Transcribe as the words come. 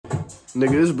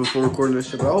Nigga, this is before recording this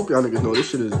shit, but I hope y'all niggas know this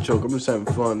shit is a joke. I'm just having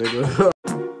fun, nigga.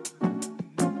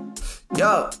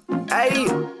 Yo, hey,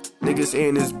 niggas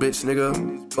in this bitch,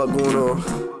 nigga. What going on?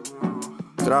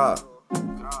 Drop.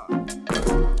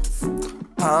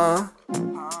 Huh?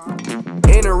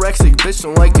 Anorexic bitch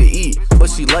don't like to eat, but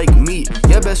she like meat.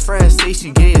 Your best friend say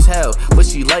she gay as hell, but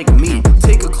she like me.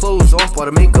 Take her clothes off while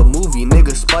to make a movie,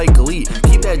 nigga. Spike Lee.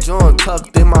 Keep that joint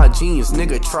tucked in my jeans,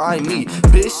 nigga. Try me.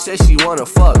 Bitch says she wanna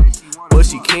fuck, but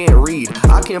she can't read.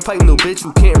 I can't pipe no bitch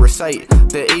who can't recite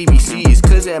the ABCs,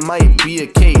 cause that might be a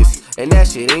case, and that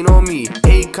shit ain't on me.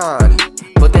 Akon,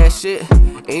 but that shit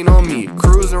ain't on me.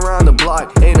 Cruising around the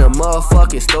block in a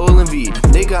motherfucking stolen V.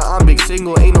 Nigga, I'm big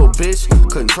single, ain't no bitch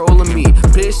controlling me.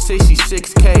 Bitch say she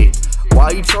 6K,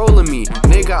 why you trolling me?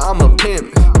 Nigga, I'm a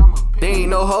pimp, they ain't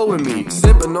no hoe in me.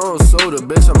 Sippin' on soda,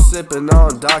 bitch, I'm sippin'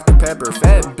 on Dr. Pepper.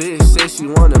 Fat bitch says she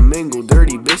wanna mingle,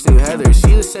 dirty bitch named Heather. She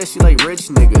just says she like rich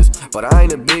niggas, but I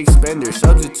ain't a big spender.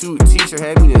 Substitute teacher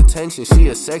had me in attention, she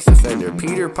a sex offender.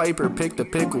 Peter Piper picked a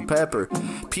pickle pepper.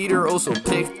 Peter also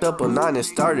picked up a 9 and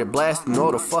started blasting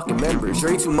all the fucking members.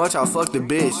 Drink too much, I fucked the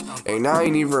bitch, and I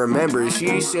ain't even remember.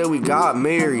 She said we got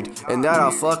married, and that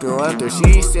I fucking left her.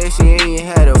 She said she ain't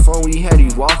had a phone, we had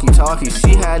these walkie-talkies. She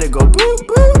had to go boop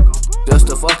boop just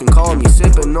to fucking call me.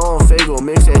 Sippin' on Fago,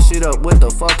 mix that shit up with the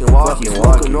fucking walkie.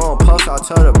 Smoking on puffs, I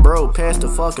tell the bro, pass the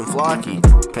fucking flocky.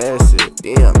 Pass it,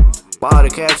 damn. About to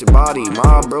catch a body.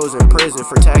 My bro's in prison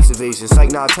for tax evasion.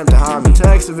 Psych, not attempt to hide me.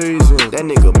 Tax evasion. That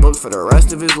nigga booked for the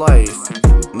rest of his life.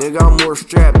 Nigga, I'm more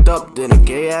strapped up than a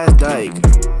gay ass dyke.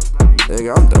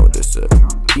 Nigga, I'm done with this shit.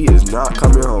 He is not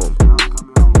coming home.